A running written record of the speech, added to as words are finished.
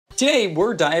Today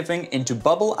we're diving into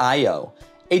Bubble.io,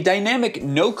 a dynamic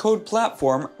no-code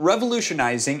platform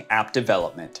revolutionizing app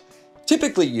development.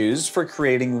 Typically used for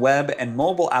creating web and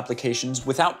mobile applications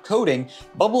without coding,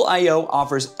 Bubble.io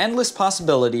offers endless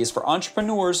possibilities for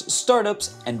entrepreneurs,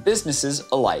 startups, and businesses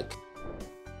alike.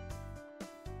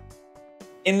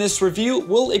 In this review,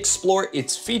 we'll explore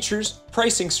its features,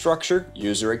 pricing structure,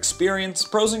 user experience,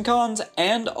 pros and cons,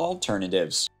 and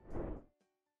alternatives.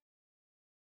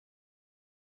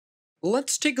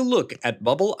 Let's take a look at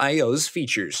Bubble.io's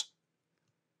features.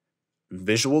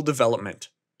 Visual development.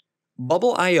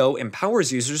 Bubble.io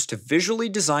empowers users to visually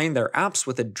design their apps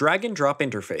with a drag-and-drop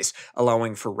interface,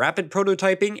 allowing for rapid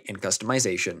prototyping and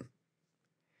customization.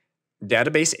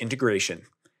 Database integration.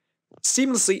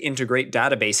 Seamlessly integrate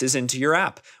databases into your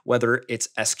app, whether it's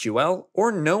SQL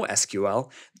or no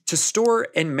SQL, to store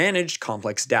and manage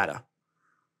complex data.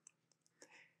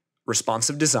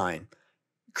 Responsive design.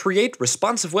 Create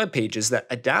responsive web pages that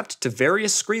adapt to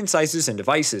various screen sizes and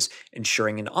devices,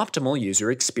 ensuring an optimal user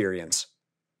experience.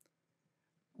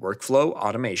 Workflow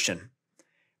automation.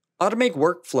 Automate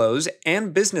workflows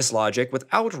and business logic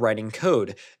without writing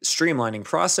code, streamlining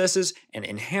processes and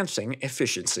enhancing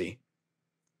efficiency.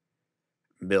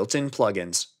 Built-in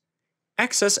plugins.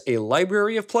 Access a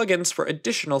library of plugins for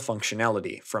additional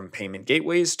functionality, from payment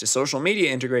gateways to social media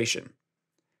integration.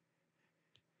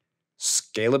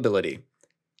 Scalability.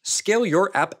 Scale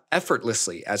your app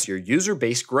effortlessly as your user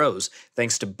base grows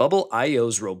thanks to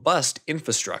Bubble.io's robust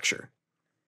infrastructure.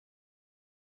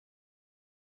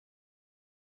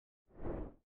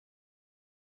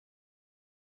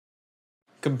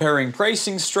 Comparing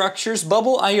pricing structures,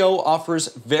 Bubble.io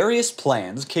offers various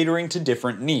plans catering to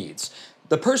different needs.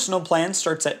 The personal plan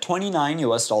starts at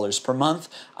 $29 per month,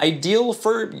 ideal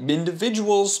for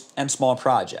individuals and small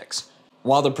projects,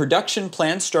 while the production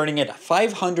plan starting at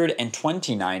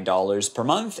 $529 per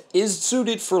month is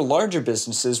suited for larger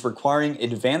businesses requiring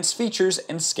advanced features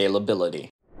and scalability.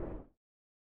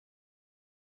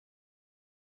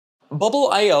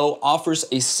 Bubble.io offers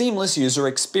a seamless user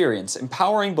experience,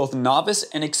 empowering both novice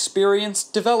and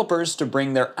experienced developers to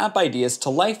bring their app ideas to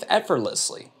life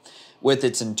effortlessly. With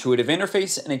its intuitive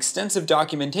interface and extensive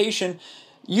documentation,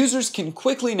 users can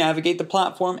quickly navigate the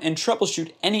platform and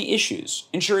troubleshoot any issues,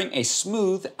 ensuring a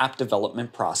smooth app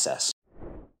development process.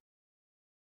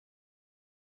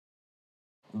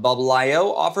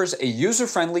 Bubble.io offers a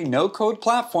user-friendly no-code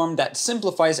platform that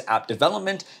simplifies app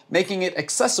development, making it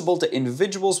accessible to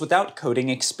individuals without coding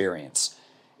experience.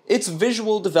 Its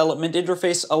visual development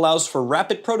interface allows for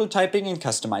rapid prototyping and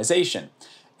customization,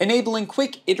 enabling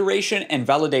quick iteration and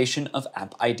validation of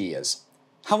app ideas.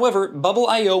 However,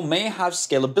 Bubble.io may have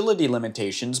scalability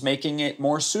limitations, making it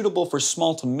more suitable for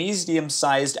small to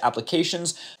medium-sized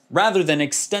applications rather than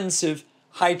extensive,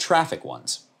 high-traffic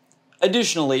ones.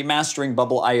 Additionally, mastering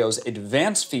Bubble.io's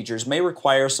advanced features may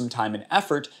require some time and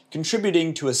effort,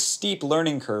 contributing to a steep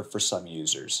learning curve for some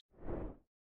users.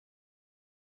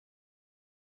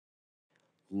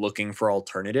 Looking for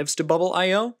alternatives to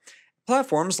Bubble.io?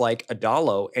 Platforms like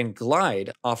Adalo and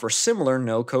Glide offer similar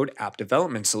no-code app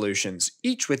development solutions,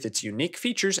 each with its unique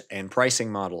features and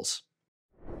pricing models.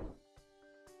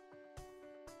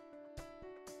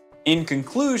 In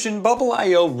conclusion,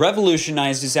 Bubble.io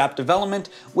revolutionizes app development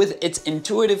with its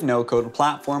intuitive no-code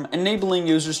platform, enabling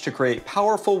users to create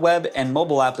powerful web and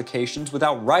mobile applications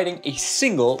without writing a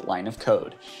single line of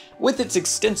code. With its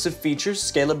extensive features,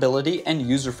 scalability, and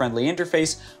user-friendly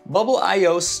interface,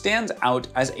 Bubble.io stands out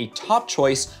as a top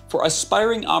choice for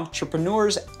aspiring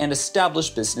entrepreneurs and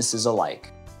established businesses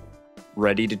alike.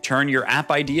 Ready to turn your app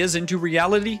ideas into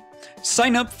reality?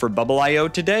 Sign up for Bubble.io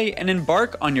today and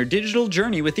embark on your digital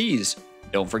journey with ease.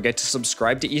 Don't forget to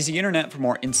subscribe to EasyInternet for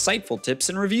more insightful tips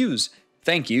and reviews.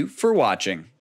 Thank you for watching.